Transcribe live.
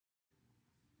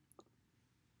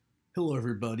Hello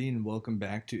everybody and welcome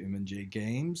back to M&J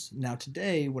Games. Now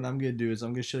today what I'm going to do is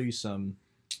I'm going to show you some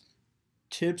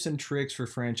tips and tricks for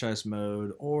franchise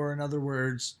mode, or in other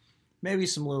words, maybe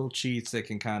some little cheats that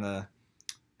can kind of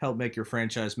help make your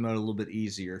franchise mode a little bit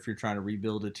easier if you're trying to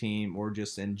rebuild a team or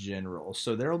just in general.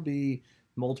 So there'll be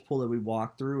multiple that we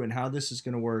walk through, and how this is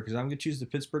going to work is I'm going to choose the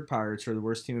Pittsburgh Pirates, who are the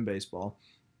worst team in baseball.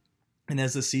 And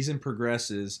as the season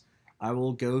progresses, I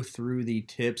will go through the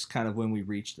tips kind of when we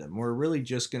reach them. We're really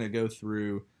just going to go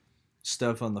through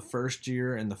stuff on the first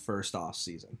year and the first off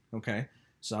season. Okay,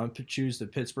 so I'm going to choose the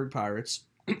Pittsburgh Pirates.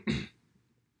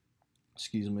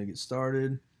 Excuse me, get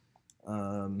started.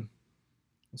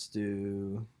 Let's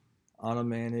do auto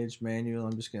manage, manual.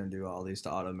 I'm just going to do all these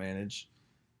to auto manage.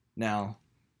 Now,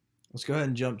 let's go ahead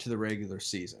and jump to the regular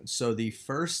season. So the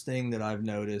first thing that I've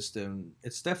noticed, and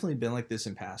it's definitely been like this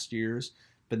in past years,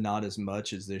 but not as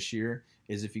much as this year,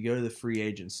 is if you go to the free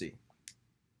agency.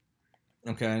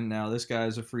 Okay, now this guy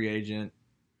is a free agent.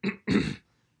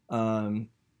 I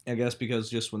guess because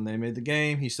just when they made the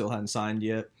game, he still hadn't signed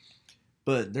yet.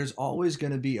 But there's always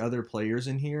going to be other players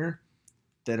in here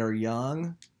that are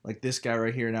young. Like this guy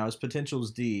right here now, his potential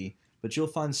is D, but you'll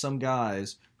find some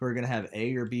guys who are going to have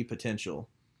A or B potential.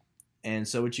 And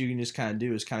so what you can just kind of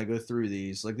do is kind of go through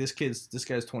these. Like this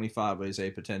guy's 25, but he's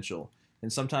A potential.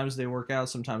 And sometimes they work out,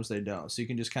 sometimes they don't. So you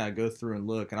can just kind of go through and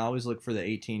look. And I always look for the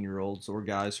 18-year-olds or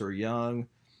guys who are young.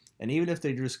 And even if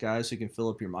they're just guys who can fill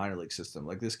up your minor league system,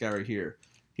 like this guy right here,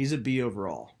 he's a B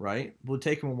overall, right? It will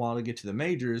take him a while to get to the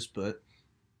majors, but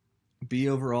B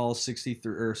overall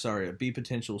 63, or sorry, a B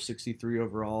potential 63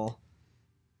 overall.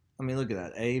 I mean, look at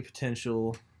that. A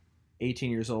potential 18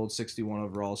 years old, 61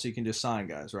 overall. So you can just sign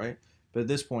guys, right? But at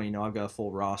this point, you know, I've got a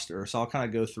full roster. So I'll kind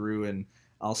of go through and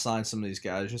I'll sign some of these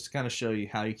guys just to kind of show you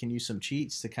how you can use some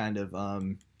cheats to kind of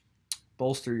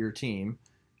bolster your team.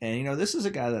 And, you know, this is a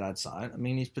guy that I'd sign. I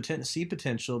mean, he's see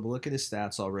potential, but look at his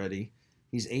stats already.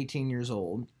 He's 18 years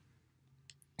old.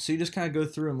 So you just kind of go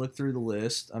through and look through the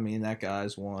list. I mean, that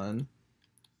guy's one.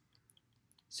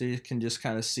 So you can just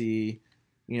kind of see,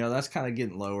 you know, that's kind of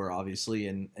getting lower, obviously,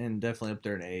 and definitely up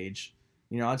there in age.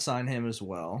 You know, I'd sign him as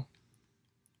well.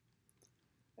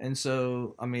 And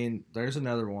so, I mean, there's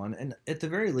another one. And at the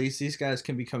very least, these guys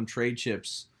can become trade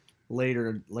chips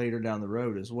later down the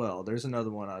road as well. There's another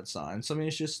one I'd sign. So, I mean,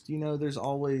 it's just, you know, there's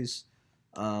always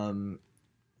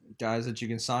guys that you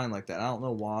can sign like that. I don't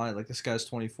know why. Like, this guy's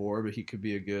 24, but he could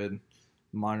be a good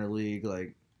minor league,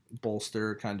 like,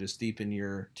 bolster, kind of just deepen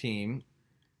your team.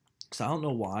 So I don't know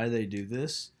why they do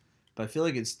this, but I feel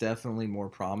like it's definitely more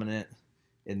prominent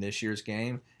in this year's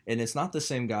game. And it's not the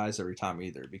same guys every time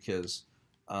either, because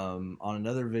on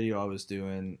another video I was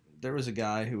doing, there was a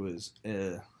guy who was,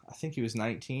 I think he was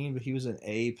 19, but he was an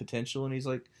A potential, and he's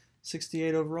like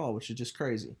 68 overall, which is just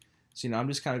crazy. So, you know, I'm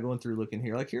just kind of going through looking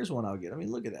here. Like, here's one I'll get. I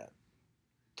mean, look at that.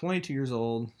 22 years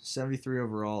old, 73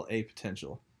 overall, A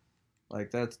potential.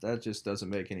 Like, that just doesn't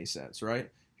make any sense, right?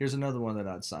 Here's another one that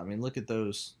I'd sign. I mean, look at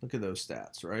those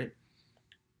stats, right?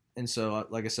 And so,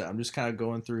 like I said, I'm just kind of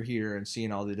going through here and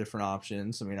seeing all the different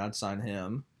options. I mean, I'd sign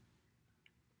him.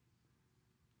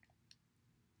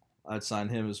 I'd sign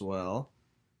him as well.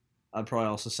 I'd probably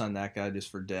also sign that guy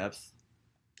just for depth.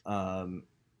 I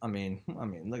mean,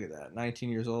 look at that. 19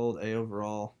 years old, A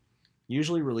overall.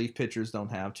 Usually relief pitchers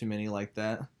don't have too many like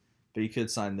that, but you could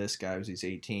sign this guy because he's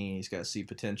 18. He's got C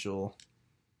potential.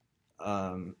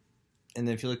 And then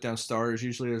if you look down starters,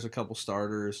 usually there's a couple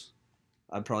starters.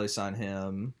 I'd probably sign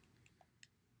him.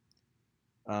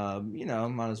 You know,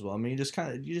 might as well. I mean, you just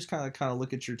kind of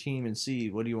look at your team and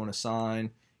see what do you want to sign.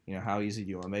 You know, how easy do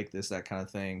you want to make this, that kind of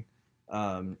thing.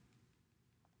 And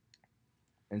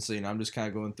so, you know, I'm just kind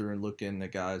of going through and looking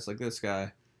at guys like this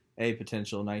guy, A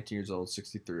potential, 19 years old,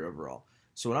 63 overall.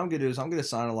 So what I'm going to do is I'm going to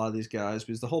sign a lot of these guys,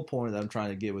 because the whole point that I'm trying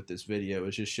to get with this video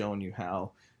is just showing you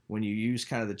how, when you use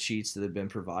kind of the cheats that have been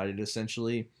provided,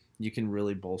 essentially, you can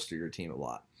really bolster your team a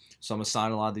lot. So I'm going to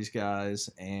sign a lot of these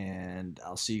guys, and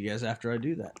I'll see you guys after I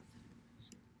do that.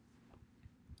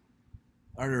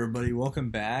 All right, everybody, welcome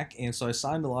back. And so I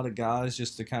signed a lot of guys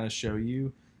just to kind of show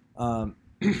you.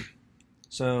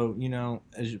 So, you know,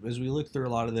 as we look through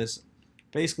a lot of this,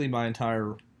 basically not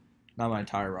my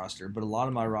entire roster, but a lot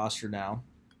of my roster now,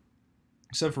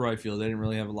 except for right field, they didn't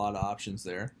really have a lot of options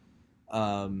there,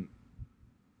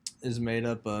 is made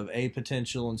up of A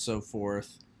potential and so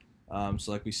forth.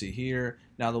 So like we see here.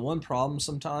 Now, the one problem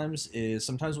sometimes is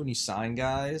when you sign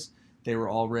guys, they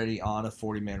were already on a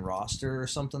 40-man roster or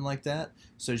something like that.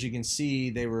 So as you can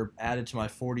see, they were added to my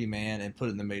 40-man and put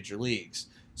in the major leagues.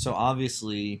 So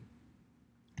obviously,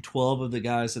 12 of the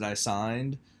guys that I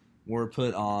signed were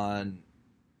put on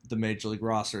the major league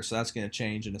roster, so that's going to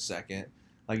change in a second.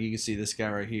 Like you can see this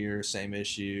guy right here, same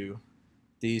issue,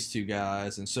 these two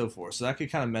guys, and so forth. So that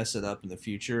could kind of mess it up in the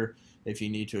future if you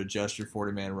need to adjust your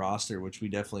 40-man roster, which we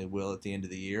definitely will at the end of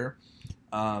the year.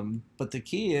 But the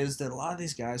key is that a lot of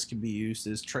these guys can be used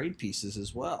as trade pieces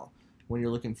as well when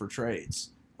you're looking for trades.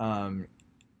 So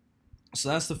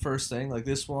that's the first thing. Like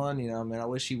this one, man, I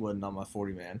wish he wasn't on my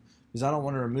 40-man because I don't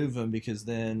want to remove him because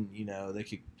then, they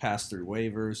could pass through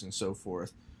waivers and so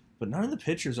forth. But none of the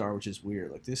pitchers are, which is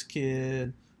weird. Like this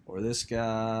kid or this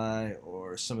guy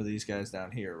or some of these guys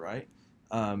down here, right?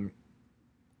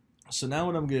 So now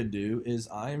what I'm going to do is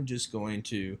I am just going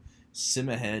to sim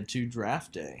ahead to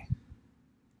draft day.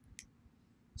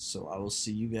 So I will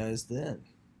see you guys then.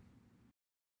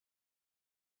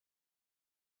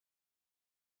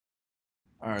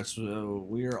 All right, so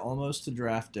we are almost to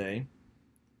draft day.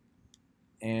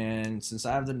 And since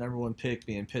I have the #1 pick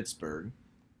being Pittsburgh,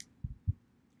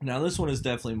 now this one is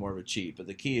definitely more of a cheat, but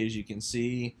the key is you can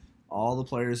see all the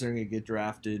players that are going to get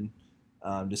drafted,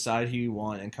 decide who you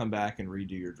want, and come back and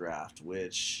redo your draft,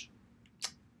 which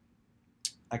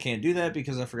I can't do that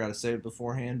because I forgot to save it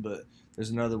beforehand, but there's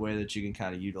another way that you can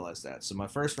kind of utilize that. So my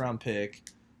first round pick,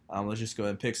 let's just go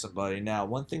ahead and pick somebody. Now,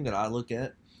 one thing that I look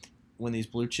at when these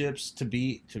blue chips, to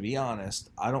be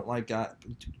honest, I don't like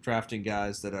drafting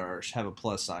guys that have a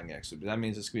plus sign next to it. That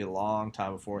means it's going to be a long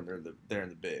time before they're in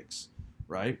the bigs,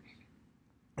 right?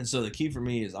 And so the key for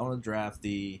me is I want to draft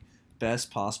the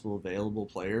best possible available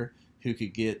player who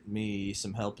could get me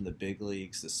some help in the big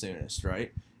leagues the soonest,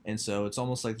 right? And so it's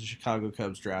almost like the Chicago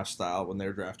Cubs draft style when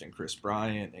they're drafting Chris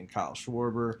Bryant and Kyle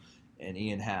Schwarber and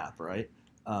Ian Happ, right?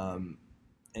 And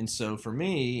so for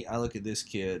me, I look at this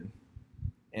kid,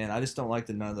 and I just don't like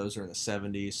that none of those are in the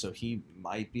 70s, so he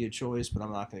might be a choice, but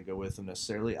I'm not going to go with him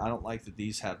necessarily. I don't like that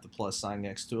these have the plus sign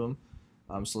next to him.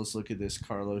 So let's look at this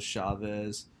Carlos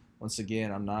Chavez. Once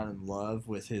again, I'm not in love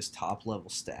with his top-level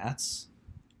stats.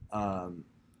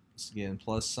 Again,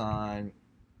 plus sign.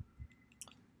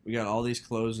 We got all these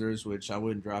closers, which I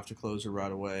wouldn't draft a closer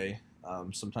right away.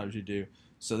 Sometimes you do.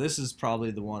 So this is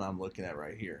probably the one I'm looking at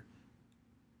right here.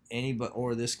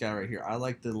 Or this guy right here. I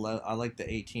like the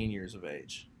 18 years of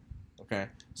age. Okay,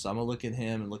 so I'm gonna look at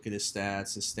him and look at his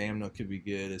stats. His stamina could be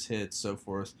good, his hits, so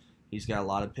forth. He's got a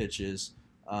lot of pitches.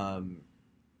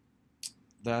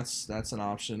 That's an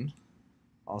option.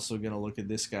 Also gonna look at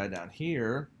this guy down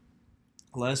here.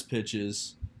 Less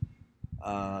pitches.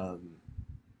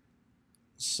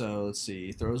 So let's see.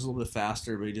 He throws a little bit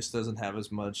faster, but he just doesn't have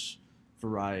as much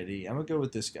variety. I'm gonna go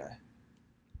with this guy.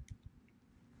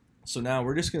 So now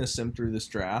we're just going to sim through this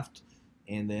draft,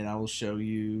 and then I will show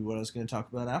you what I was going to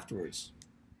talk about afterwards.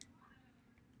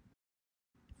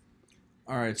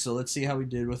 All right, so let's see how we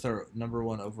did with our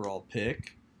 #1 overall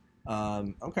pick.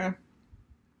 Okay,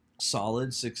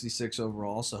 solid 66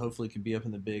 overall, so hopefully he can be up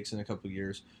in the bigs in a couple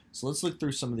years. So let's look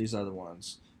through some of these other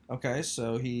ones. Okay,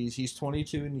 so he's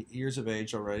 22 years of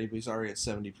age already, but he's already at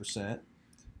 70%.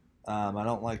 I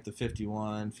don't like the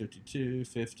 51, 52,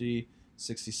 50,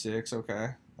 66. Okay.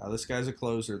 Now this guy's a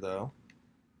closer though.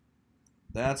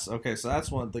 That's okay, so that's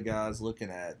one of the guys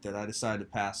looking at that I decided to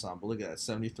pass on. But look at that,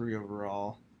 73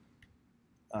 overall.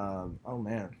 Oh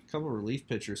man, a couple of relief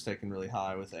pitchers taken really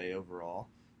high with A overall.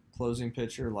 Closing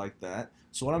pitcher like that.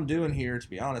 So what I'm doing here, to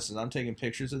be honest, is I'm taking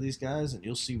pictures of these guys, and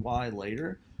you'll see why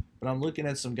later. But I'm looking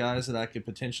at some guys that I could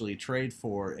potentially trade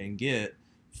for and get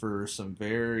for some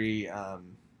very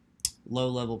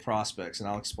low-level prospects, and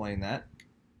I'll explain that.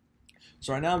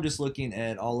 So right now I'm just looking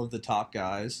at all of the top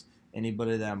guys,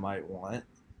 anybody that I might want.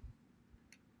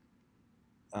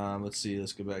 Let's see,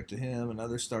 let's go back to him,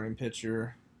 another starting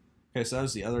pitcher. Okay, so that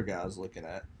was the other guy I was looking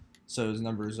at. So his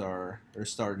numbers or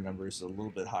starting numbers a little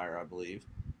bit higher, I believe.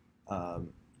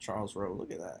 Charles Rowe,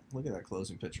 look at that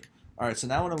closing pitcher. All right, so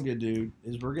now what I'm going to do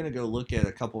is we're going to go look at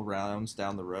a couple rounds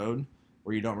down the road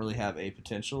where you don't really have A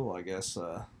potential. I guess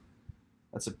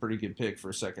that's a pretty good pick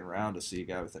for a second round to see a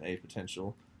guy with an A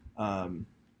potential. So I'm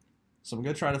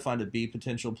going to try to find a B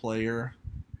potential player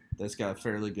that's got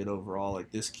fairly good overall,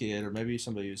 like this kid, or maybe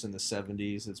somebody who's in the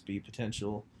 70s that's B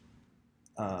potential.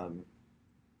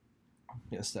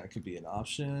 Yes, that could be an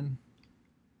option.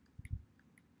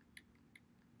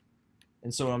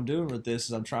 And so what I'm doing with this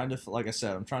is I'm trying to, like I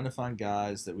said, I'm trying to find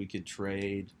guys that we could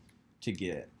trade to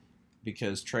get,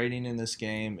 because trading in this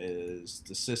game is,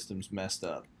 the system's messed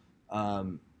up.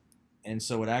 And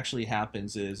so what actually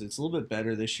happens is it's a little bit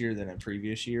better this year than in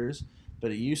previous years,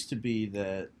 but it used to be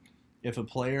that if a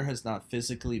player has not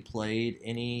physically played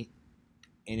any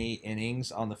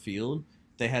innings on the field,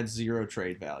 they had 0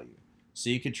 trade value. So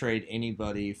you could trade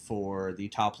anybody for the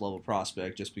top level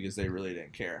prospect just because they really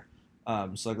didn't care.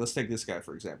 So like, let's take this guy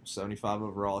for example, 75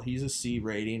 overall. He's a C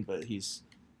rating, but he's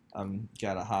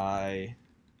Got a high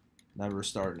number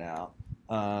starting out.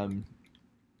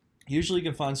 Usually you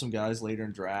can find some guys later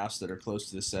in drafts that are close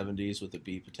to the 70s with a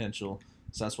B potential.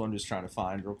 So that's what I'm just trying to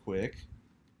find real quick.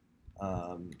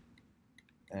 And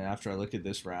after I look at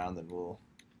this round, then we'll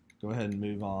go ahead and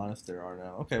move on if there are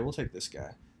no. Okay, we'll take this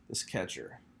guy, this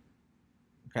catcher.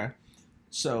 Okay.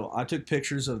 So I took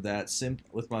pictures of that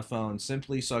with my phone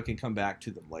simply so I can come back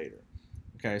to them later.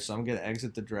 Okay, so I'm going to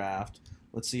exit the draft.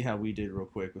 Let's see how we did real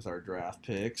quick with our draft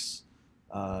picks.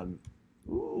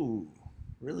 Ooh,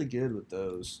 really good with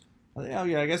those. Oh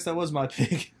yeah, I guess that was my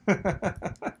pick.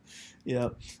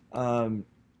 Yep. I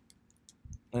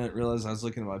didn't realize I was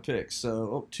looking at my picks.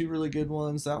 So, two really good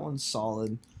ones. That one's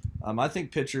solid. I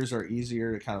think pitchers are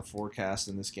easier to kind of forecast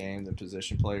in this game than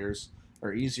position players.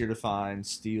 Are easier to find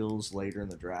steals later in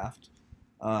the draft.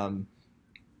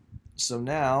 So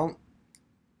now,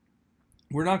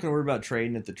 we're not going to worry about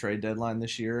trading at the trade deadline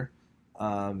this year.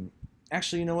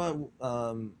 Actually, you know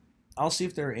what? I'll see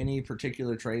if there are any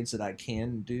particular trades that I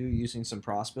can do using some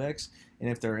prospects. And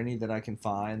if there are any that I can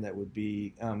find that would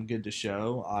be good to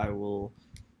show, I will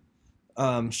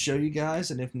show you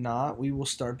guys. And if not, we will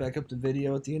start back up the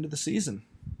video at the end of the season.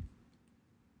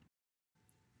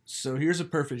 So here's a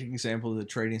perfect example of the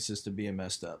trading system being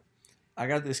messed up. I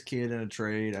got this kid in a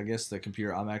trade. I guess the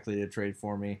computer automatically did a trade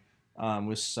for me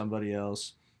with somebody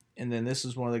else. And then this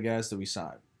is one of the guys that we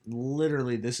signed.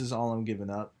 Literally, this is all I'm giving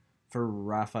up for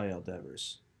Rafael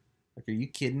Devers. Like, are you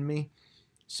kidding me?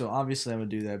 So obviously I'm going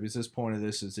to do that because this point of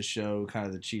this is to show kind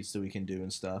of the cheats that we can do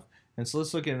and stuff. And so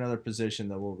let's look at another position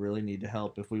that we'll really need to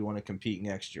help if we want to compete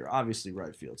next year. Obviously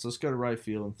right field. So let's go to right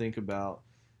field and think about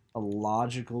a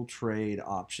logical trade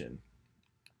option.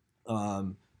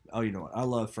 Oh, you know what? I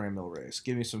love Franmil Reyes.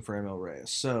 Give me some Franmil Reyes.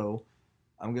 So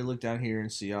I'm going to look down here and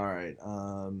see, all right.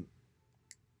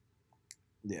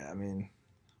 Yeah, I mean,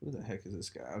 who the heck is this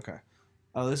guy? Okay.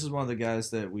 Oh, this is one of the guys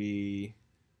that we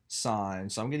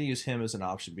signed. So I'm going to use him as an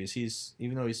option because he's,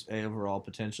 even though he's a overall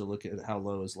potential, look at how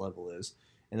low his level is.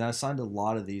 And I signed a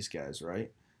lot of these guys,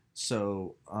 right?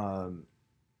 So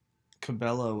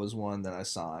Cabello was one that I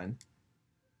signed.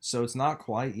 So it's not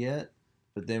quite yet,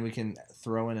 but then we can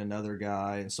throw in another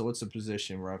guy. And so it's a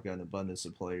position where I've got an abundance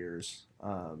of players.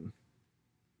 And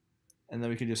then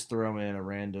we could just throw in a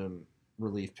random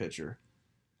relief pitcher.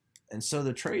 And so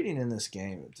the trading in this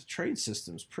game, the trade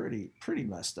system's pretty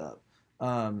messed up.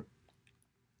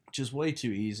 Just way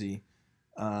too easy.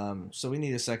 So we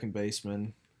need a second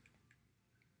baseman.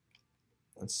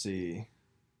 Let's see.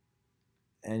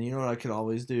 And you know what I could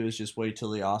always do is just wait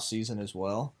till the off season as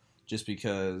well, just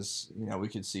because we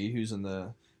could see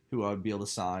who I would be able to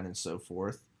sign and so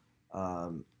forth.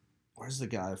 Where's the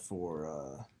guy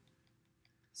for?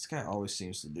 This guy always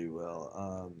seems to do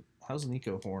well. How's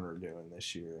Nico Horner doing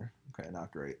this year? Okay,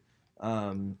 not great.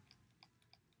 The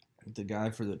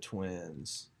guy for the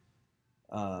Twins,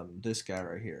 this guy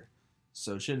right here.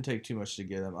 So it shouldn't take too much to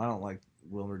get him. I don't like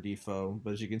Wilmer Defoe,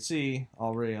 but as you can see,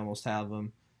 already almost have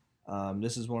him.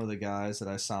 This is one of the guys that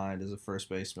I signed as a first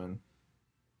baseman.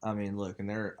 I mean, look, and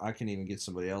there I can even get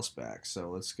somebody else back. So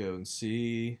let's go and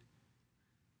see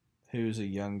who's a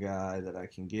young guy that I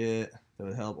can get that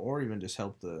would help, or even just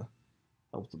help the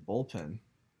bullpen.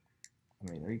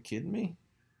 I mean, are you kidding me?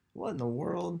 What in the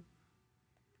world?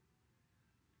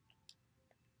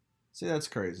 See, that's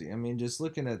crazy. I mean, just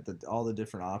looking at all the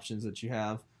different options that you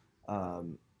have. I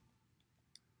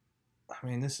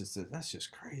mean, that's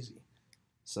just crazy.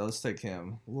 So let's take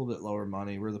him. A little bit lower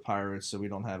money. We're the Pirates, so we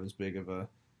don't have as big of a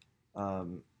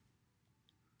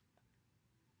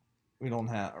we don't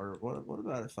have, or what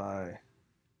about if I?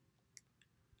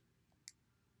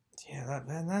 Yeah,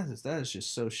 that is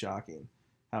just so shocking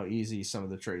how easy some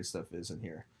of the trade stuff is in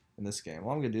here in this game.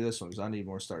 Well, I'm gonna do this one because I need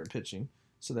more starting pitching.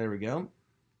 So there we go.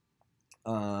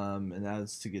 And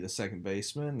that's to get a second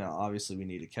baseman. Now, obviously, we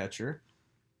need a catcher.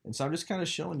 And so I'm just kind of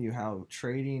showing you how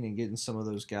trading and getting some of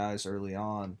those guys early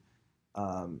on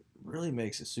really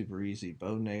makes it super easy.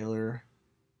 Bo Naylor.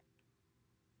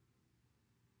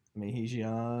 I mean, he's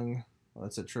young. Well,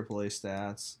 that's at AAA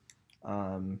stats.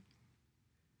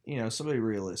 Somebody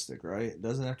realistic, right? It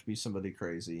doesn't have to be somebody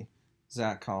crazy.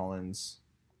 Zach Collins.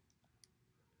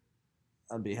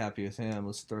 I'd be happy with him.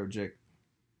 Let's throw Jacob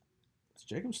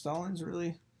Stallings,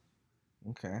 really?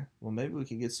 Okay. Well, maybe we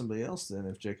could get somebody else then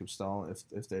if Jacob Stallings,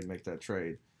 if they'd make that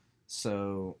trade.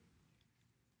 So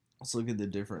let's look at the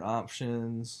different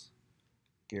options.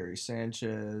 Gary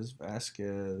Sanchez,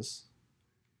 Vasquez.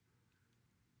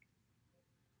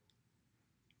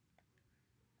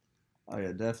 Oh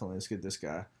yeah, definitely. Let's get this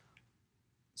guy.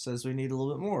 Says we need a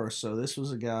little bit more. So this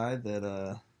was a guy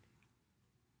that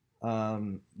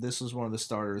This was one of the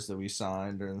starters that we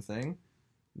signed during the thing.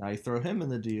 Now you throw him in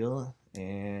the deal,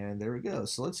 and there we go.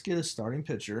 So let's get a starting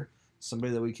pitcher,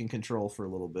 somebody that we can control for a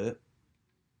little bit,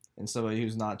 and somebody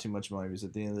who's not too much money. Because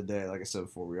at the end of the day, like I said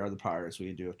before, we are the Pirates.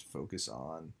 We do have to focus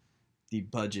on the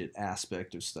budget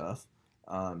aspect of stuff.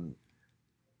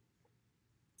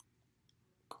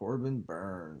 Corbin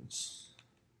Burns.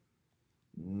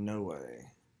 No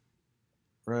way.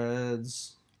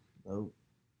 Reds. Nope.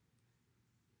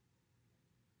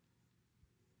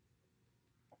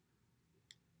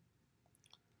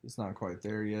 It's not quite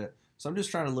there yet. So I'm just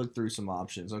trying to look through some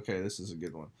options. Okay, this is a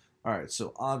good one. All right,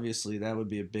 so obviously that would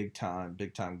be a big time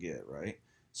get, right?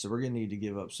 So we're going to need to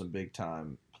give up some big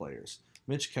time players.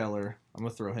 Mitch Keller, I'm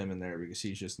going to throw him in there because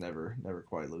he's just never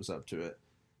quite lives up to it.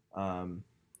 And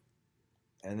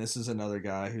this is another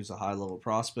guy who's a high level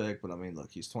prospect, but I mean, look,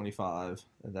 he's 25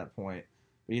 at that point.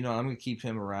 But you know, I'm going to keep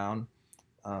him around.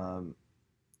 I'm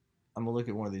going to look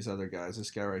at one of these other guys,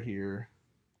 this guy right here.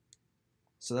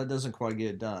 So that doesn't quite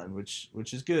get it done, which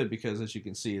is good because as you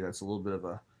can see, that's a little bit of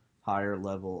a higher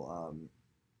level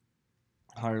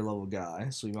guy.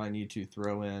 So we might need to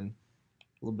throw in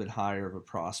a little bit higher of a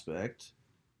prospect.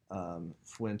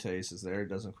 Fuentes is there,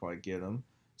 doesn't quite get him.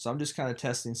 So I'm just kind of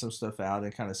testing some stuff out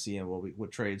and kind of seeing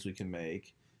what trades we can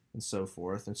make and so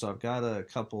forth. And so I've got a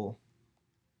couple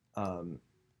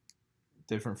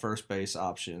different first base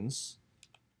options.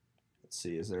 Let's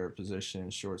see, is there a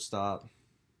position shortstop?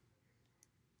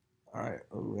 All right.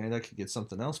 Oh, and I could get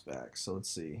something else back. So let's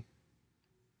see.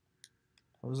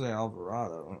 Jose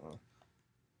Alvarado.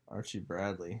 Archie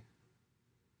Bradley.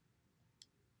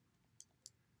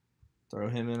 Throw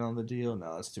him in on the deal?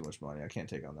 No, that's too much money. I can't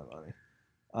take on that money.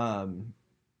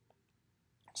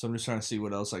 So I'm just trying to see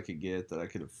what else I could get that I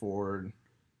could afford.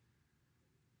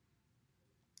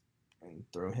 And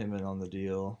throw him in on the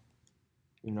deal.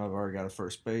 You know, I've already got a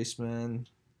first baseman.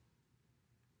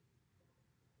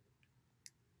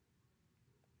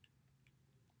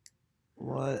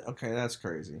 What? Okay, that's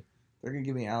crazy. They're going to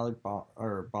give me Alec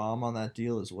Baum on that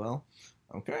deal as well.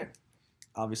 Okay.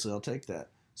 Obviously, I'll take that.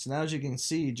 So now, as you can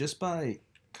see, just by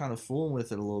kind of fooling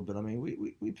with it a little bit, I mean,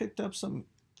 we picked up some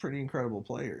pretty incredible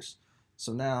players.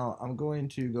 So now I'm going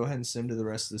to go ahead and sim to the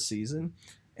rest of the season,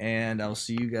 and I'll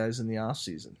see you guys in the off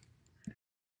season.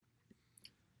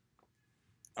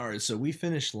 All right, so we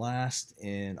finished last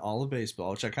in all of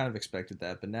baseball, which I kind of expected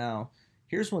that, but now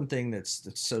here's one thing that's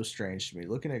so strange to me.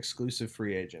 Looking at exclusive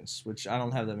free agents, which I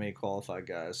don't have that many qualified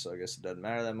guys, so I guess it doesn't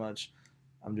matter that much.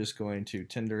 I'm just going to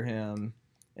tender him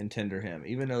and tender him.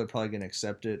 Even though they're probably going to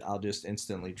accept it, I'll just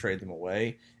instantly trade them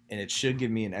away, and it should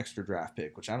give me an extra draft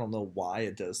pick, which I don't know why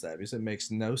it does that because it makes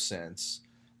no sense.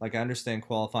 Like, I understand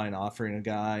qualifying, offering a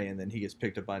guy, and then he gets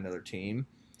picked up by another team,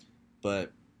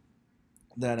 but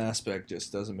that aspect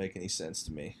just doesn't make any sense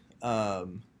to me.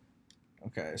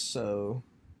 Okay, so...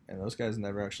 and those guys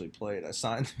never actually played. I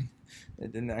signed them. They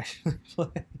didn't actually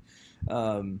play.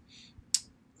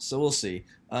 So we'll see.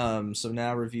 So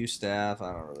now review staff.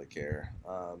 I don't really care.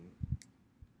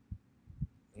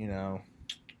 You know,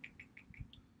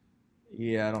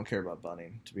 yeah, I don't care about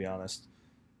bunting, to be honest.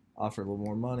 Offer a little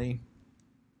more money.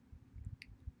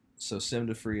 So sim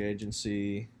to free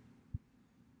agency.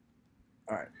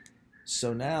 All right.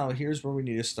 So now here's where we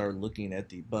need to start looking at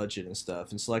the budget and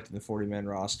stuff and selecting the 40-man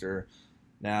roster.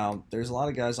 Now, there's a lot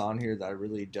of guys on here that I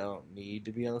really don't need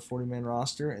to be on the 40-man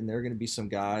roster, and there are going to be some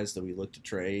guys that we look to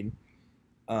trade.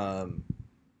 You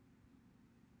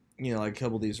know, like a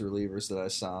couple of these relievers that I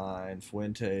signed,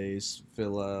 Fuentes,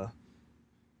 Villa,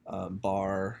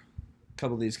 Barr, a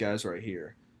couple of these guys right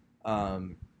here.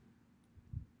 And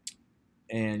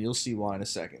you'll see why in a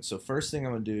second. So first thing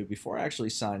I'm going to do, before I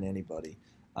actually sign anybody,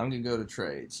 I'm going to go to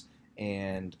trades.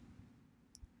 And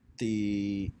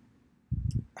I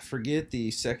forget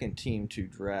the second team to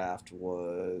draft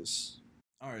was...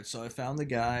 All right, so I found the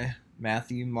guy,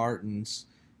 Matthew Martins.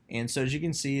 And so as you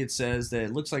can see, it says that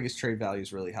it looks like his trade value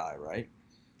is really high, right?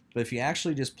 But if you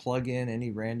actually just plug in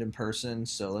any random person,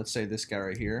 so let's say this guy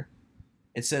right here,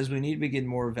 it says we need to be getting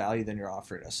more value than you're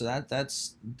offering us. So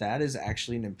that is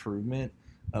actually an improvement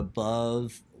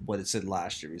above what it said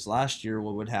last year. Because last year,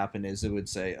 what would happen is it would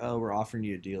say, oh, we're offering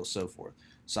you a deal, so forth.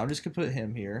 So I'm just going to put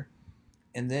him here.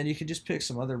 And then you could just pick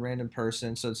some other random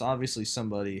person. So it's obviously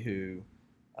somebody who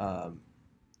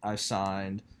I've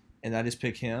signed. And I just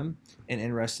pick him and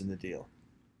invest in the deal.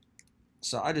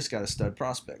 So I just got a stud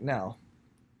prospect. Now,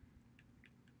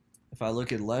 if I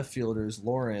look at left fielders,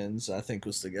 Lorenz, I think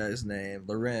was the guy's name.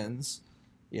 Lorenz.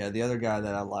 Yeah, the other guy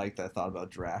that I liked, I thought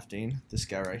about drafting. This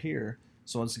guy right here.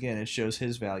 So once again, it shows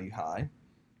his value high.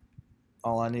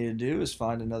 All I need to do is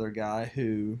find another guy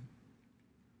who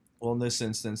Well, in this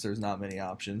instance, there's not many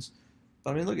options.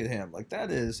 But I mean, look at him. Like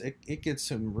that is it gets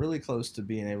him really close to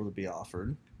being able to be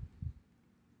offered.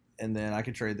 And then I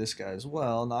could trade this guy as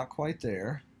well. Not quite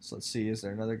there. So let's see. Is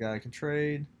there another guy I can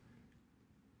trade?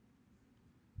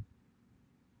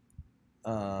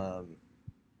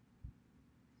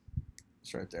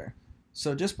 It's right there.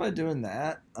 So just by doing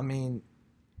that, I mean,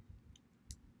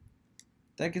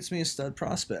 that gets me a stud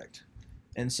prospect.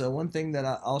 And so one thing that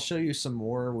I'll show you some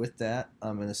more with that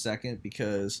in a second,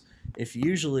 because if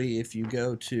you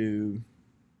go to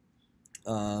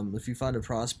if you find a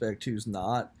prospect who's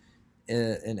not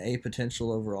an A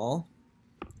potential overall,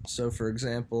 so for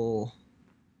example,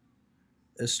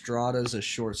 Estrada's a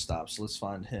shortstop, so let's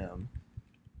find him.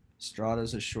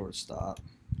 Estrada's a shortstop.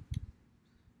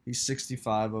 He's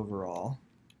 65 overall.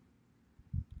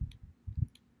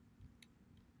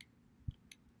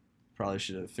 Probably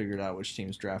should have figured out which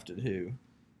teams drafted who,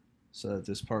 so that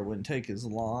this part wouldn't take as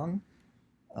long.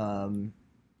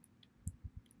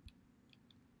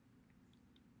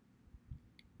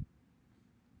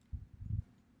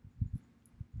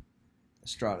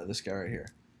 Estrada, this guy right here.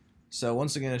 So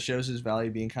once again, it shows his value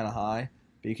being kind of high,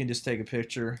 but you can just take a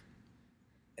picture.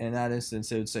 In that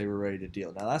instance, it would say we're ready to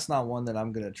deal. Now that's not one that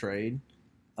I'm going to trade,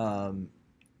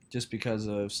 just because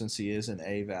of since he is an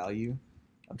A value.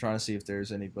 I'm trying to see if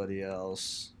there's anybody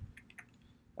else.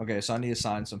 Okay, so I need to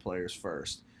sign some players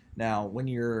first. Now, when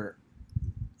you're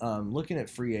looking at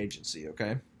free agency,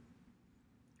 okay,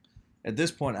 at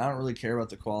this point, I don't really care about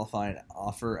the qualifying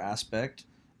offer aspect.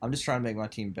 I'm just trying to make my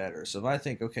team better. So if I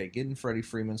think, okay, getting Freddie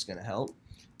Freeman's going to help,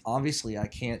 obviously I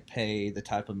can't pay the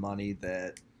type of money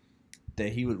that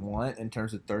he would want in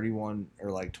terms of 31 or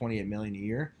like 28 million a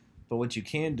year. But what you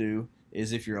can do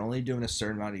is if you're only doing a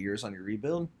certain amount of years on your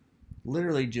rebuild,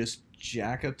 literally just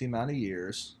jack up the amount of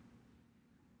years,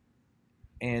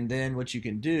 and then what you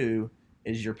can do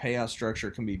is your payout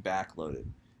structure can be backloaded.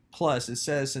 Plus, it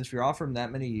says since you're offering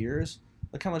that many years,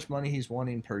 look how much money he's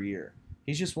wanting per year.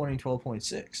 He's just wanting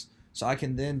 12.6. So I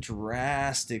can then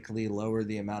drastically lower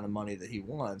the amount of money that he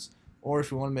wants. Or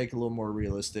if we want to make it a little more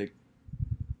realistic,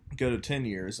 go to 10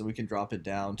 years and we can drop it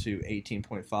down to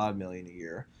 18.5 million a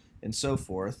year and so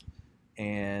forth,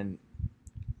 and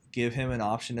give him an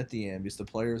option at the end, because the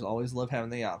players always love having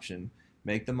the option.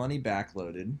 Make the money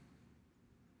backloaded.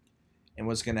 And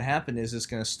what's going to happen is it's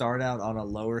going to start out on a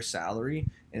lower salary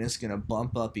and it's going to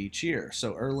bump up each year.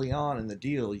 So early on in the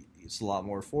deal, it's a lot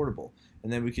more affordable.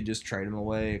 And then we could just trade him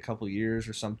away a couple years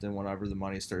or something whenever the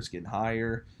money starts getting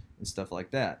higher and stuff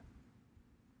like that.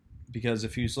 Because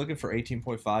if he's looking for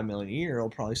 18.5 million a year, it'll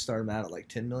probably start him out at like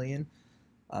 10 million.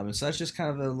 And so that's just kind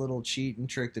of a little cheat and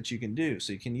trick that you can do.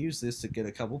 So you can use this to get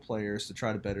a couple players to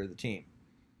try to better the team.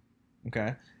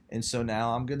 Okay, and so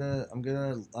now I'm gonna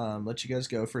let you guys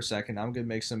go for a second. I'm gonna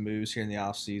make some moves here in the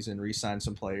off season, re-sign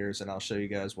some players, and I'll show you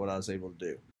guys what I was able to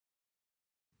do.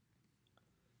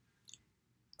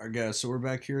 All right, guys. So we're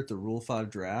back here at the Rule 5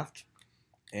 draft,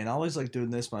 and I always like doing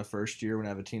this my first year when I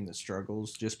have a team that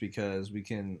struggles, just because we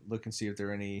can look and see if there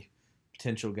are any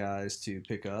potential guys to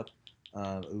pick up.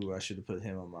 Ooh, I should have put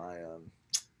him on my.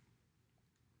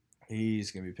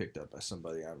 He's going to be picked up by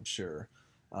somebody, I'm sure.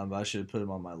 But I should have put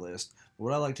him on my list.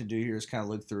 What I like to do here is kind of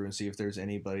look through and see if there's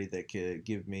anybody that could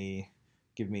give me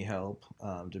help.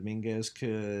 Dominguez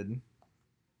could.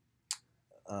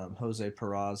 Jose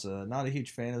Peraza, not a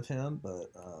huge fan of him,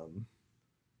 but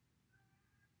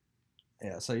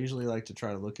yeah. So I usually like to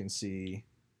try to look and see.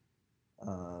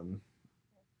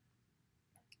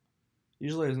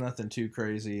 Usually there's nothing too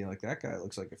crazy. Like that guy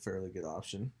looks like a fairly good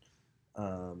option.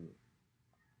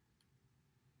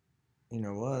 You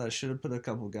know what? I should have put a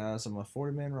couple guys on my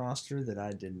 40-man roster that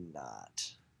I did not.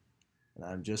 And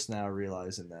I'm just now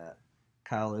realizing that.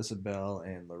 Kyle Isabel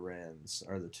and Lorenz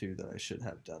are the two that I should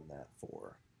have done that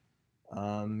for.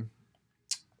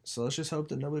 So let's just hope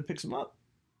that nobody picks them up.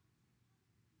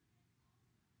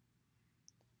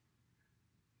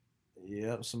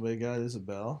 Yep, somebody got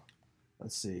Isabel.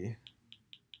 Let's see.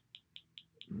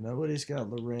 Nobody's got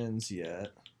Lorenz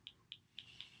yet.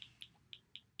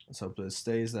 Let's hope that it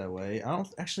stays that way. I don't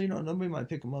actually know. Nobody might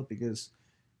pick him up because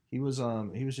he was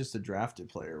just a drafted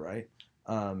player, right?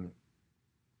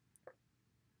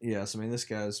 Yes, I mean this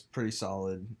guy's pretty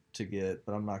solid to get,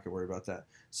 but I'm not gonna worry about that.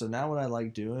 So now what I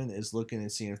like doing is looking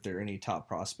and seeing if there are any top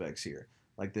prospects here,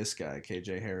 like this guy,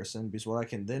 KJ Harrison. Because what I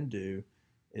can then do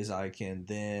is I can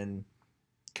then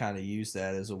kind of use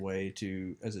that as a way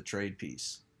as a trade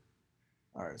piece.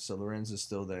 All right, so Lorenz is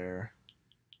still there.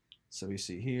 So we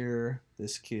see here,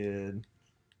 this kid,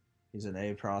 he's an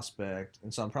A prospect.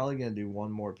 And so I'm probably going to do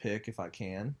one more pick if I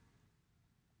can.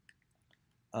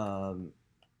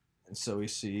 And so we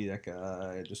see that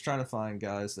guy, just trying to find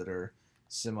guys that are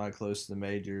semi-close to the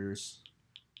majors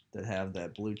that have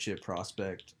that blue chip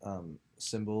prospect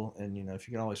symbol. And, you know, if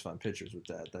you can always find pictures with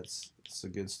that, that's a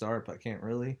good start, but I can't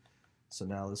really. So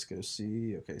now let's go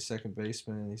see. Okay, second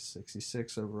baseman, he's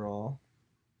 66 overall.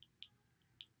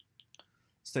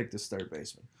 Let's take this third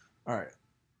baseman. All right,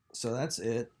 so that's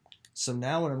it. So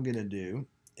now what I'm going to do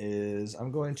is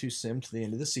I'm going to sim to the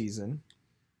end of the season.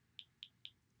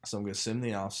 So I'm going to sim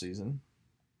the off season.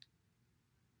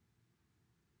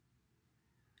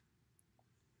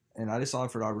 And I just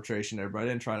offered arbitration to everybody. I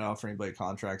didn't try to offer anybody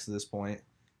contracts at this point.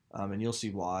 And you'll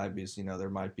see why, because, you know, there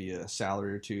might be a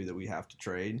salary or two that we have to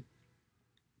trade.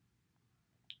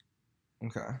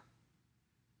 Okay.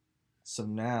 So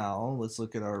now let's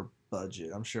look at our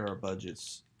budget. I'm sure our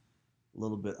budget's a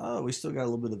little bit. Oh, we still got a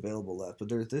little bit available left, but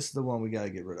this is the one we got to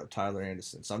get rid of, Tyler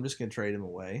Anderson. So I'm just going to trade him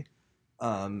away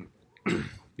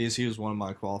because he was one of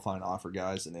my qualifying offer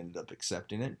guys and ended up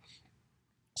accepting it.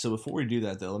 So before we do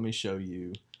that, though, let me show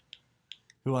you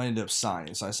who I ended up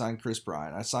signing. So I signed Chris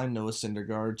Bryant. I signed Noah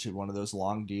Syndergaard to one of those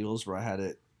long deals where I had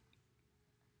it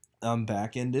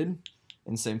back-ended.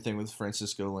 And same thing with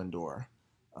Francisco Lindor.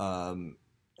 And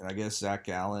I guess Zach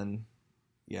Gallen,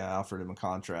 yeah, I offered him a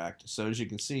contract. So as you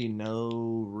can see,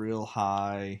 no real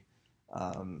high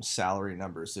salary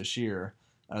numbers this year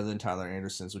other than Tyler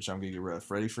Anderson's, which I'm going to get rid of.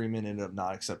 Freddie Freeman ended up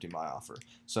not accepting my offer.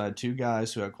 So I had two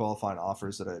guys who had qualifying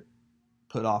offers that I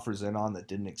put offers in on that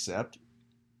didn't accept,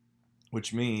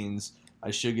 which means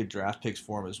I should get draft picks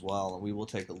for him as well, and we will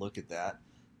take a look at that.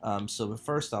 But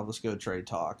first off, let's go to trade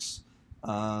talks.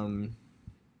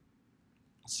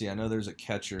 See, I know there's a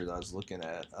catcher that I was looking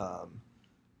at.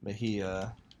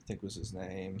 Mejia, I think was his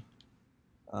name.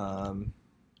 Gotta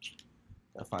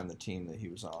find the team that he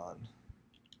was on.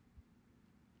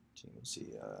 Team was he?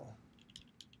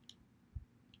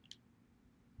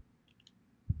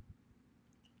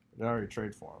 Did I already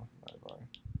trade for him?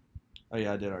 Oh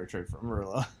yeah, I did already trade for him.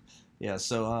 Marilla. Yeah.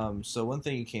 So one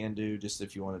thing you can do, just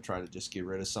if you want to try to just get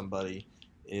rid of somebody,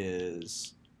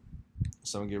 is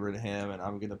someone get rid of him, and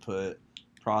I'm gonna put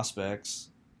prospects.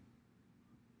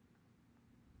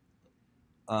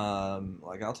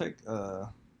 Like I'll take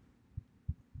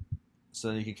so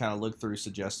you can kind of look through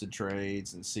suggested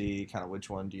trades and see kind of which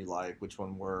one do you like, which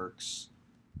one works.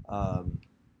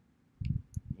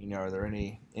 You know, are there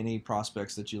any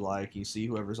prospects that you like? You see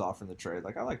whoever's offering the trade.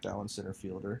 Like I like that one, center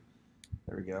fielder.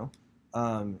 There we go.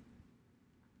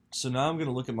 So now I'm going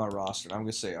to look at my roster and I'm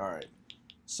going to say, all right,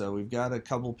 so we've got a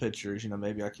couple pitchers. You know,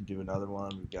 maybe I could do another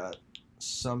one. We've got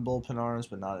some bullpen arms,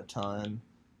 but not a ton.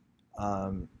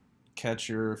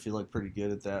 Catcher, I feel like pretty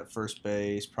good at that. First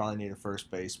base, probably need a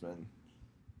first baseman.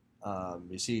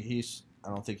 You see, I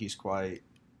don't think he's quite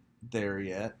there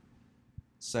yet.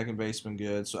 Second baseman,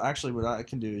 good. So actually what I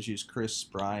can do is use Chris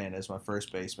Bryant as my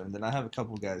first baseman. And then I have a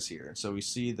couple guys here. And so we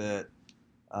see that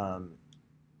I've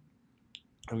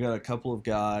got a couple of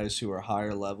guys who are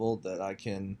higher level that I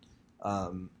can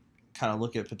kind of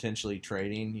look at potentially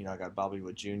trading. You know, I got Bobby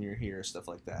Wood Jr. here, stuff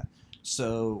like that.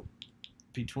 So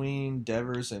between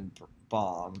Devers and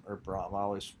Brom, I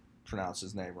always pronounce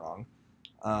his name wrong.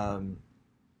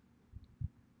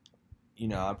 You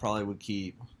know, I probably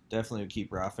definitely would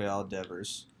keep Rafael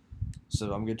Devers.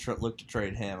 So I'm going to look to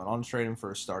trade him. And I'm going to trade him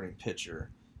for a starting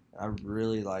pitcher. I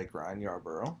really like Ryan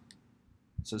Yarborough.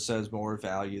 So it says more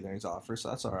value than he's offered. So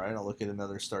that's all right. I'll look at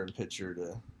another starting pitcher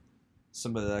to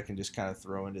somebody that I can just kind of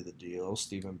throw into the deal.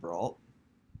 Steven Brault.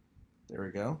 There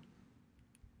we go.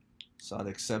 So I'd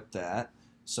accept that.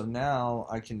 So now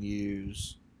I can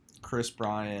use Chris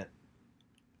Bryant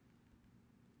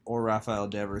or Rafael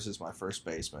Devers as my first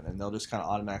baseman, and they'll just kind of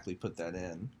automatically put that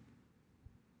in.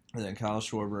 And then Kyle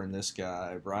Schwarber and this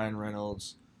guy, Brian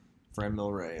Reynolds,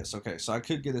 Franmil Reyes. Okay, so I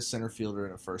could get a center fielder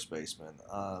and a first baseman.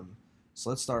 So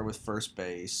let's start with first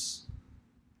base.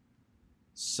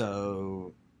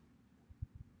 So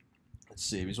let's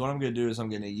see, because what I'm going to do is I'm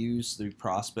going to use the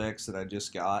prospects that I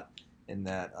just got in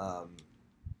that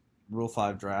Rule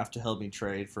 5 draft to help me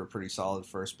trade for a pretty solid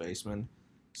first baseman.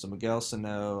 So Miguel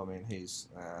Sano, I mean,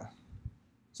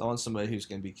 so I want somebody who's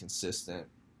going to be consistent.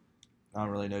 I don't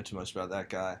really know too much about that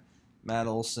guy. Matt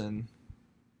Olson,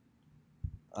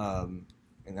 and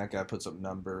that guy puts up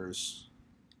numbers,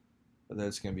 but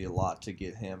that's going to be a lot to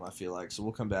get him, I feel like. So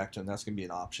we'll come back to him. That's going to be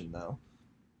an option, though.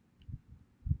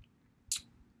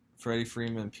 Freddie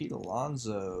Freeman, Pete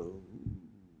Alonso.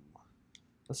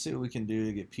 Let's see what we can do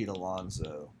to get Pete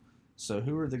Alonso. So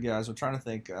who are the guys? I'm trying to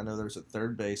think. I know there's a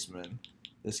third baseman.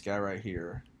 This guy right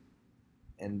here.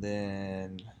 And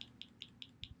then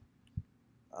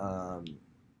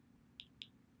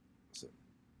is it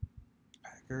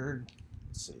Packard?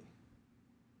 Let's see.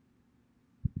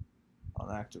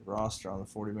 on active roster, on the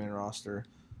 40-man roster.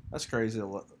 That's crazy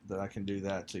that I can do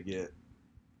that to get.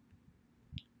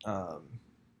 Wow.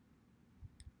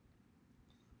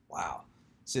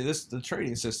 See, the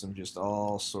trading system just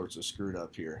all sorts of screwed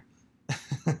up here.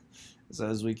 So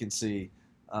as we can see,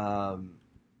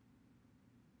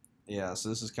 yeah. So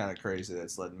this is kind of crazy.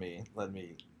 That's let me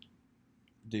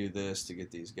do this to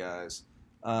get these guys.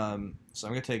 So I'm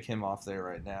gonna take him off there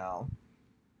right now,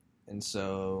 and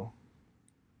so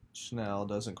Schnell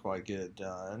doesn't quite get it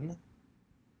done.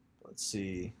 Let's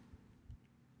see.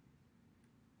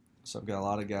 So I've got a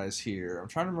lot of guys here. I'm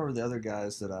trying to remember the other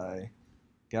guys that I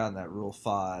got in that Rule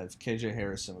 5. KJ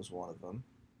Harrison was one of them.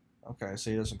 Okay, so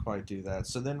he doesn't quite do that.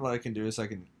 So then what I can do is I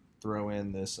can throw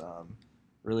in this,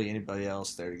 really anybody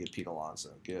else there to get Pete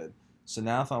Alonso. Good. So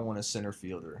now if I want a center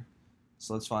fielder,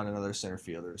 so let's find another center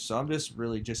fielder. So I'm just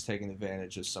really just taking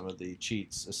advantage of some of the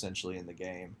cheats essentially in the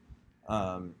game.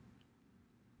 I'll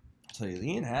tell you,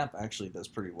 Ian Happ actually does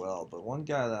pretty well, but one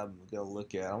guy that I'm going to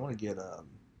look at, I want to get,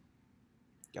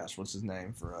 gosh, what's his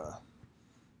name for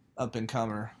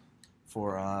up-and-comer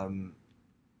for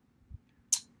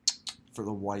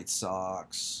the White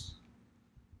Sox,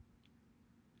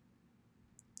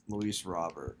 Luis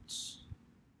Roberts.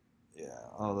 Yeah,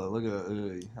 although look at, I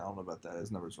don't know about that.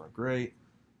 His numbers weren't great.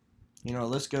 You know,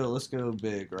 let's go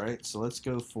big, right? So let's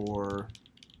go for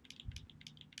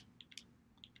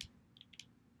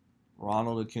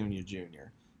Ronald Acuna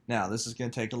Jr. Now this is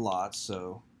going to take a lot,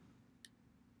 so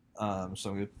I'm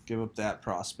going to give up that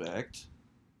prospect,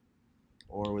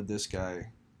 or with this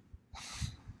guy.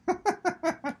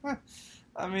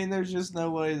 I mean, there's just no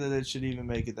way that it should even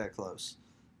make it that close.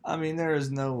 I mean, there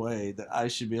is no way that I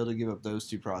should be able to give up those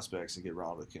two prospects and get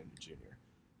Ronald Acuna Jr.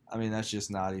 I mean, that's just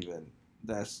not even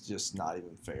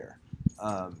fair.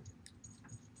 I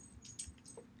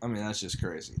mean, that's just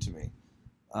crazy to me.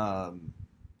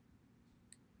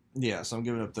 Yeah, so I'm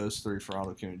giving up those three for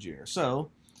Ronald Acuna Jr. So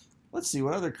let's see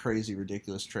what other crazy,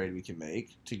 ridiculous trade we can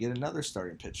make to get another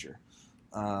starting pitcher.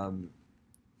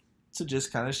 To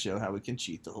just kind of show how we can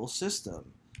cheat the whole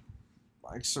system.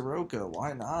 Like Soroka,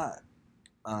 why not?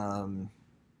 Would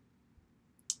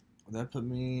that put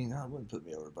me? No, it wouldn't put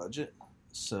me over budget.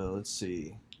 So let's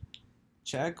see.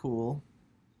 Chad Cool.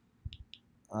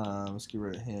 Let's get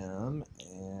rid of him.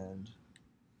 And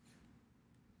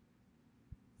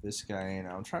this guy,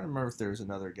 I'm trying to remember if there's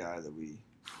another guy that we.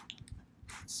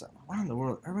 So, what in the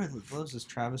world? Everybody loves this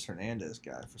Travis Hernandez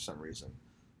guy for some reason.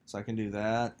 So I can do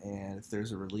that, and if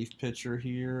there's a relief pitcher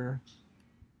here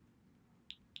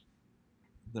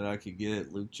that I could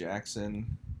get, Luke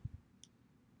Jackson,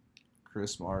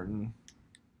 Chris Martin.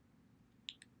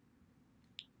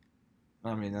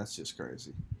 I mean, that's just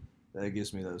crazy. That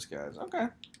gives me those guys. Okay.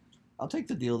 I'll take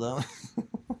the deal, though.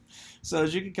 So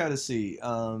as you can kind of see,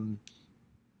 the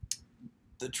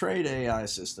trade AI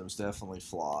system is definitely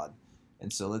flawed.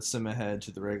 And so let's sim ahead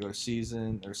to the regular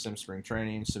season, or sim spring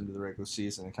training, sim to the regular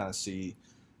season, and kind of see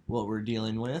what we're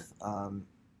dealing with.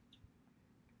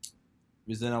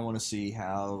 Because then I want to see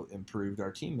how improved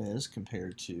our team is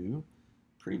compared to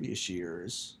previous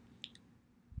years.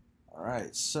 All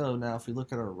right, so now if we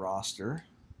look at our roster,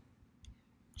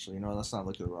 actually, you know, let's not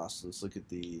look at the roster. Let's look at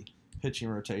the pitching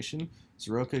rotation.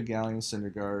 Soroka, Gallion,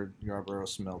 Syndergaard, Yarborough,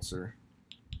 Smeltzer,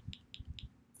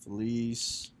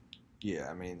 Felice. Yeah,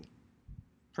 I mean,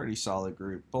 pretty solid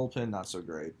group. Bullpen, not so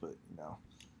great, but, you know,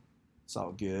 it's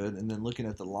all good. And then looking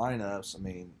at the lineups, I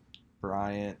mean,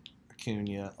 Bryant,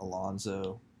 Acuna,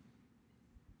 Alonso,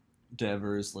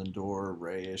 Devers, Lindor,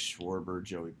 Reyes, Schwarber,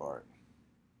 Joey Bart.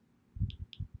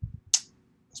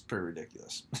 That's pretty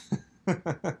ridiculous.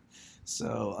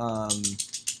 So,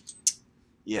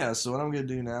 yeah, so what I'm going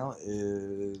to do now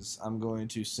is I'm going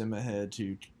to sim ahead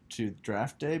to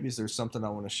draft day because there's something I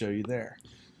want to show you there.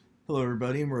 Hello,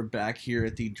 everybody, and we're back here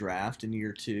at the draft in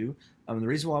year 2. The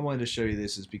reason why I wanted to show you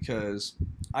this is because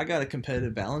I got a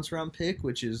competitive balance round pick,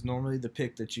 which is normally the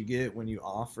pick that you get when you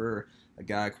offer a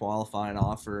guy a qualifying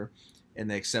offer and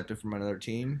they accept it from another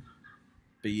team,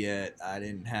 but yet I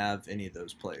didn't have any of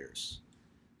those players.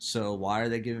 So why are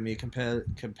they giving me a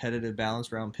competitive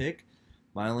balance round pick?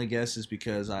 My only guess is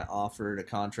because I offered a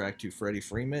contract to Freddie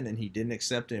Freeman and he didn't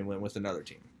accept it and went with another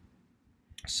team.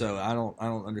 So I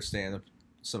don't understand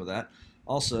some of that.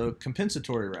 Also,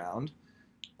 compensatory round,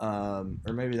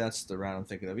 or maybe that's the round I'm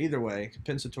thinking of. Either way,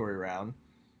 compensatory round.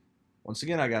 Once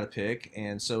again, I got a pick,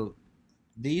 and so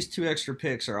these 2 extra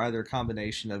picks are either a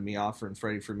combination of me offering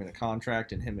Freddie Freeman a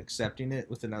contract and him accepting it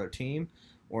with another team,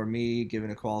 or me giving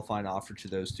a qualifying offer to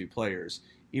those 2 players,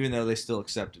 even though they still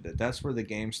accepted it. That's where the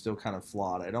game's still kind of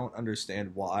flawed. I don't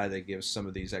understand why they give some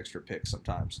of these extra picks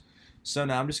sometimes. So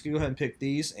now I'm just going to go ahead and pick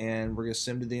these, and we're going to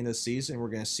sim to the end of the season. We're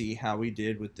going to see how we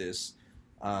did with this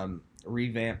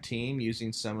revamped team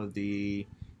using some of the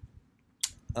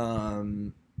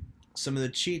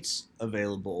cheats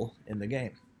available in the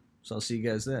game. So I'll see you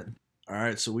guys then. All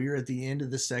right, so we are at the end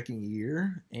of the second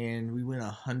year, and we went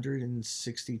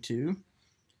 162.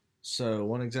 So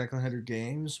won exactly 100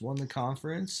 games, won the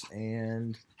conference,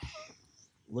 and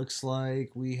looks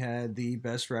like we had the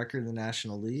best record in the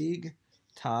National League,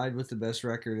 tied with the best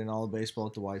record in all of baseball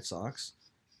at the White Sox.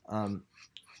 And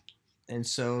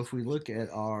so if we look at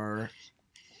some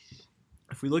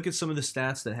of the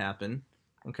stats that happen,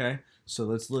 okay, so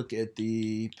let's look at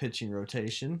the pitching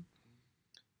rotation.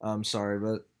 I'm sorry,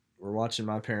 but we're watching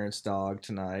my parents' dog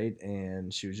tonight,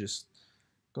 and she was just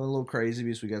going a little crazy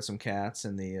because we got some cats,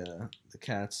 and the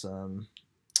cats are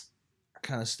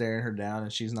kind of staring her down,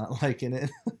 and she's not liking it.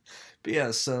 But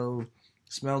yeah, so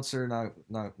Smeltzer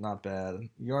not bad.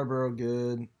 Yarborough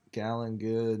good, Gallen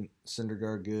good,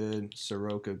 Syndergaard good,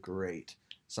 Soroka great.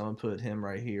 So I'm gonna put him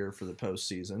right here for the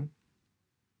postseason.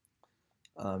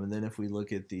 And then if we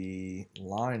look at the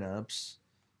lineups,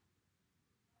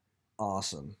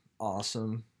 awesome,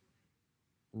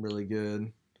 really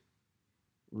good,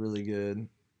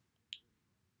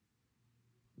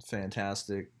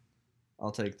 fantastic.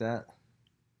 I'll take that.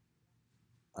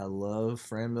 I love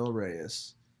Franmil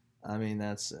Reyes. I mean,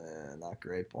 that's not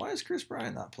great. Why is Chris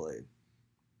Bryant not played?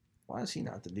 Why is he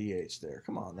not the DH there?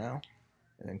 Come on now.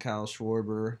 And then Kyle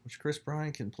Schwarber, which Chris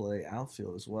Bryant can play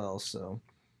outfield as well, so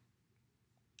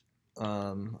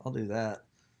I'll do that.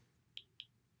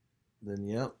 Then,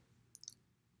 yep.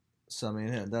 So, I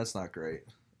mean, that's not great.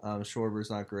 Schwarber's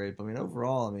not great. But, I mean,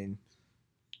 overall, I mean,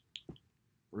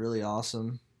 really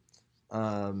awesome.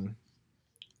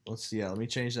 Let's see. Yeah, let me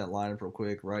change that lineup real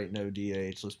quick. Right, no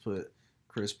DH. Let's put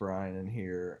Chris Bryant in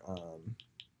here.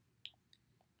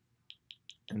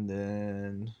 And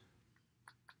then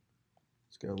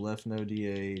let's go left, no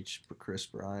DH. Put Chris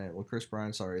Bryant. Well, Chris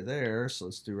Bryant's already there, so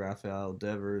let's do Rafael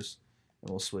Devers, and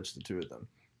we'll switch the two of them.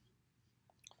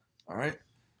 All right.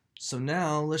 So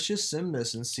now let's just sim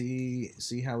this and see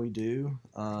how we do.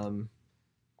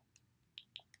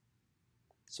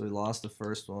 So we lost the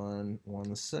first one, won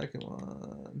the second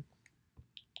one.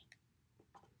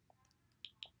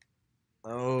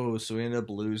 Oh, so we ended up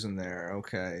losing there.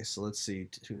 Okay, so let's see,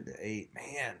 2-8.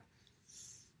 Man,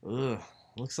 ugh.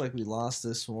 Looks like we lost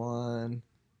this one.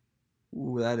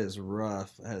 Ooh, that is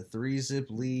rough. I had a 3-zip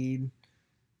lead.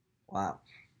 Wow.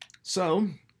 So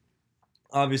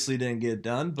obviously didn't get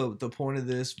done, but the point of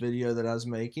this video that I was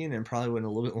making, and probably went a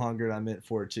little bit longer than I meant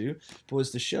for it to,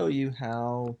 was to show you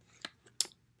how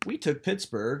we took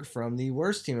Pittsburgh from the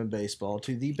worst team in baseball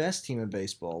to the best team in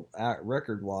baseball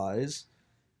record-wise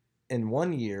in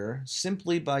 1 year,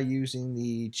 simply by using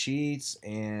the cheats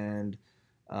and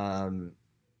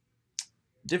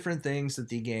different things that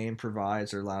the game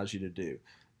provides or allows you to do.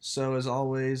 So as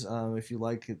always, if you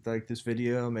like this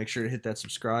video, make sure to hit that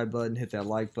subscribe button, hit that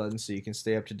like button so you can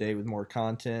stay up to date with more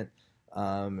content.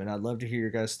 And I'd love to hear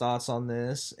your guys' thoughts on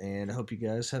this, and I hope you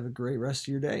guys have a great rest of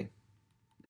your day.